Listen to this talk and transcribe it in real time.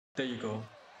There you go.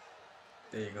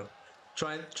 There you go.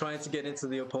 Trying to get into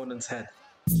the opponent's head.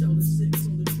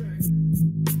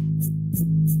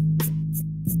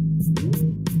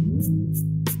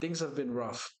 Things have been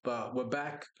rough, but we're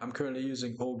back. I'm currently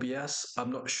using OBS. I'm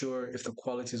not sure if the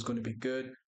quality is going to be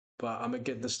good, but I'm gonna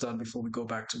get this done before we go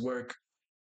back to work.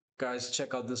 Guys,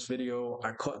 check out this video.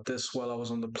 I caught this while I was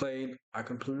on the plane. I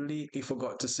completely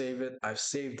forgot to save it. I've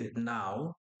saved it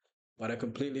now, but I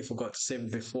completely forgot to save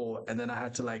it before. And then I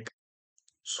had to like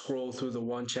scroll through the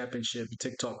One Championship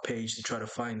TikTok page to try to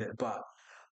find it. But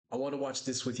I want to watch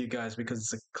this with you guys because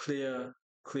it's a clear,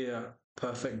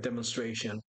 perfect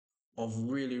demonstration of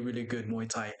really, really good Muay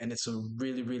Thai. And it's a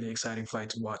really, really exciting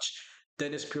fight to watch.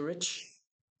 Dennis Puric,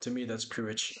 to me, that's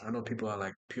Puric. I know people are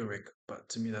like Puric, but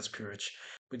to me, that's Puric.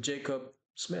 With Jacob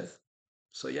Smith.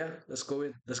 So yeah, let's go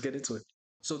in. Let's get into it.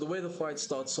 So the way the fight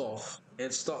starts off,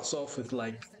 it starts off with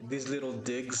like these little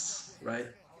digs, right?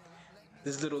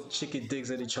 These little cheeky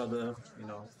digs at each other,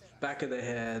 back of the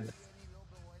head,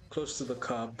 close to the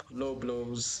cup, low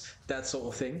blows, that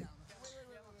sort of thing.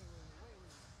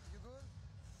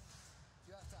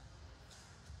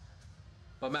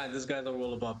 But man, these guys are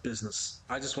all about business.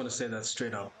 I just want to say that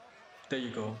straight up. There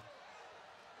you go.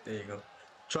 There you go.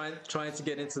 Trying to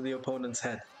get into the opponent's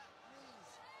head.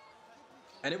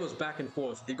 And it was back and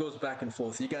forth. It goes back and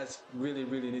forth. You guys really,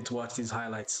 really need to watch these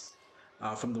highlights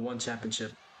from the One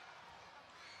Championship.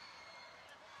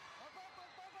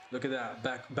 Look at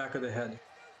that, back of the head.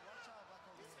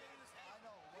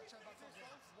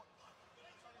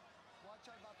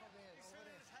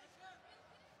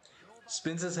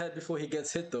 Spins his head before he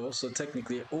gets hit though, so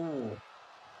technically, oh.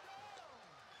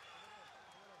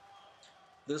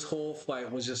 This whole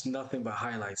fight was just nothing but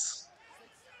highlights.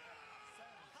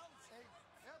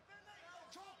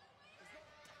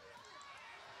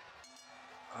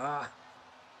 Ah.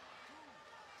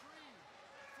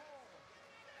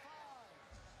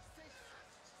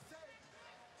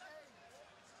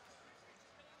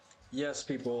 Yes,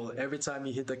 people, every time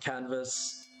you hit the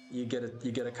canvas, you get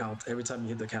a count every time you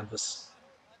hit the canvas.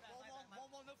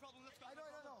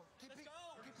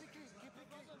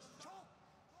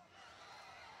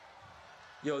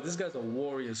 Yo, these guys are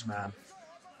warriors, man.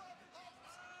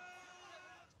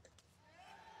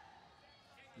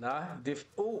 Nah, diff.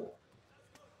 Oh,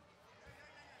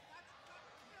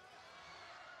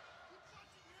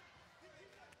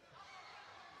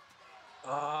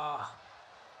 ah,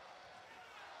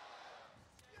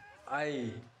 I.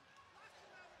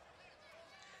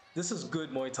 This is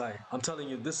good Muay Thai. I'm telling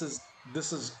you, this is.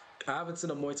 I haven't seen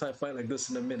a Muay Thai fight like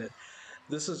this in a minute.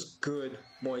 This is good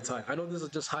Muay Thai. I know this is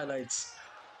just highlights,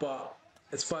 but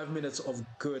it's 5 minutes of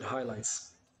good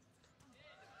highlights.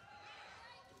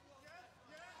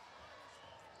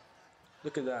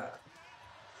 Look at that.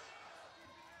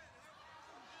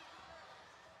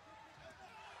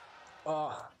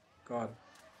 Oh, God.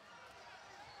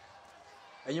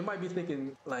 And you might be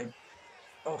thinking, like,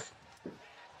 oh,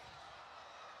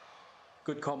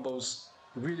 good combos.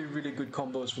 Really, really good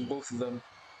combos from both of them.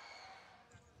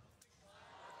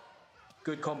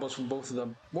 Good combos from both of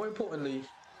them. More importantly,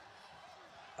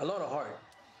 a lot of heart.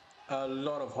 A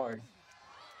lot of heart.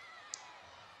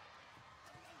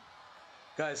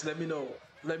 Guys, let me know.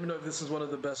 Let me know if this is one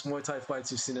of the best Muay Thai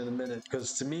fights you've seen in a minute.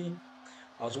 Because to me,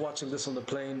 I was watching this on the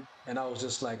plane and I was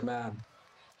just like, man.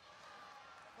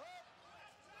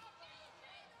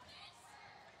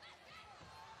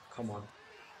 Come on.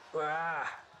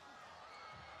 Ah.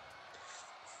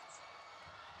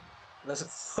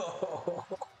 Let's.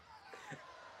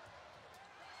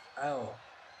 Oh.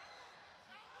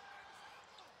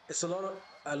 It's a lot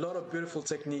of beautiful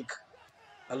technique,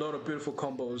 a lot of beautiful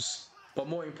combos, but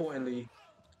more importantly,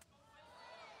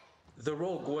 they're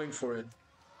all going for it.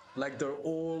 Like they're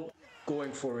all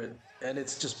going for it, and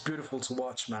it's just beautiful to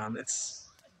watch, man. It's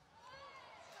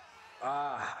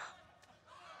ah,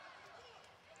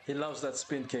 he loves that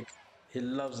spin kick. He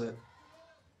loves it.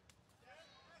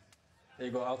 There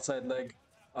you go, outside leg,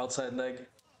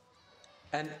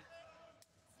 and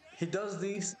he does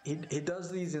these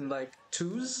in like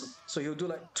twos. So he'll do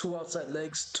like two outside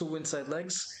legs, two inside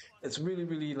legs. It's really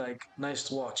really like nice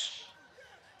to watch.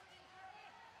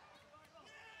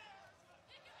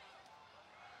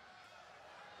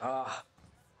 Ah,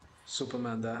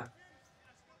 Superman there,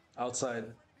 outside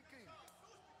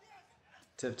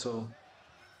tiptoe.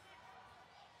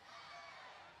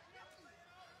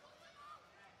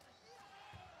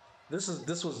 This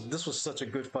was such a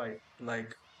good fight.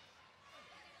 Like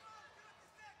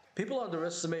people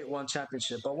underestimate One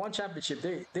Championship, but One Championship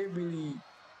they really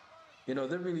they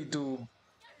really do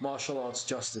martial arts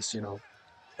justice.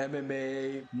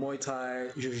 MMA, Muay Thai,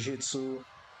 Jiu Jitsu.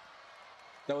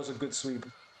 That was a good sweep.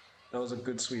 That was a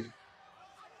good sweep.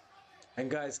 And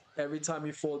guys, every time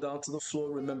you fall down to the floor,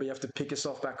 remember you have to pick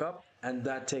yourself back up, and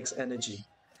that takes energy.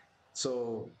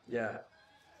 So yeah,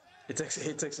 it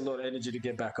takes a lot of energy to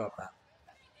get back up, man.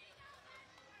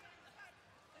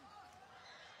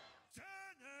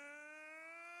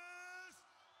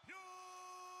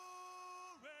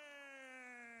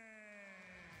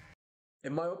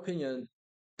 In my opinion,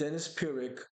 Dennis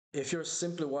Puric, if you're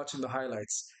simply watching the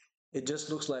highlights, it just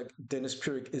looks like Dennis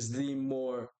Puric is the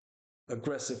more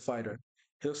aggressive fighter.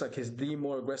 He looks like he's the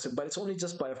more aggressive, but it's only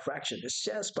just by a fraction. It's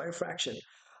just by a fraction.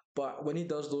 But when he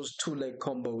does those two leg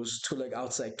combos, two leg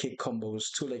outside kick combos,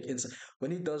 two leg inside,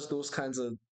 when he does those kind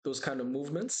of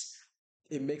movements,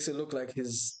 it makes it look like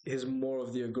he's more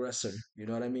of the aggressor. You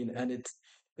know what I mean? And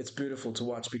it's beautiful to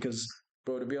watch because,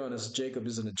 bro, to be honest, Jacob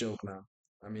isn't a joke now.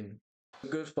 I mean, a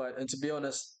good fight. And to be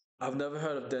honest, I've never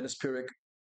heard of Dennis Puric.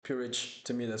 Puric,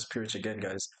 to me, that's Puric again,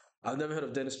 guys. I've never heard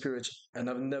of Dennis Puric, and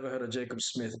I've never heard of Jacob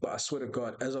Smith. But I swear to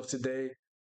God, as of today,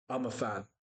 I'm a fan.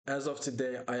 As of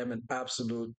today, I am an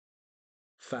absolute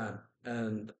fan,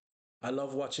 and I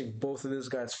love watching both of these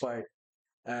guys fight.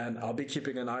 And I'll be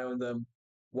keeping an eye on them.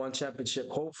 One championship,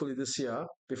 hopefully this year,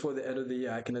 before the end of the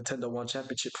year, I can attend a one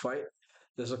championship fight.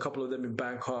 There's a couple of them in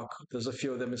Bangkok. There's a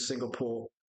few of them in Singapore.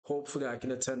 Hopefully, I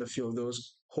can attend a few of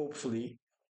those. Hopefully,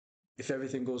 if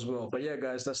everything goes well. But yeah,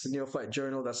 guys, that's the Neophyte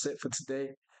Journal. That's it for today.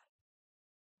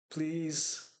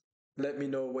 Please let me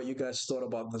know what you guys thought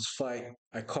about this fight.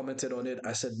 I commented on it.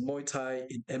 I said Muay Thai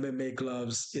in MMA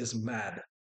gloves is mad.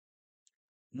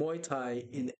 Muay Thai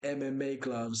in MMA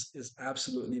gloves is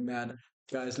absolutely mad.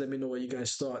 Guys, let me know what you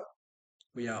guys thought.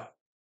 We out.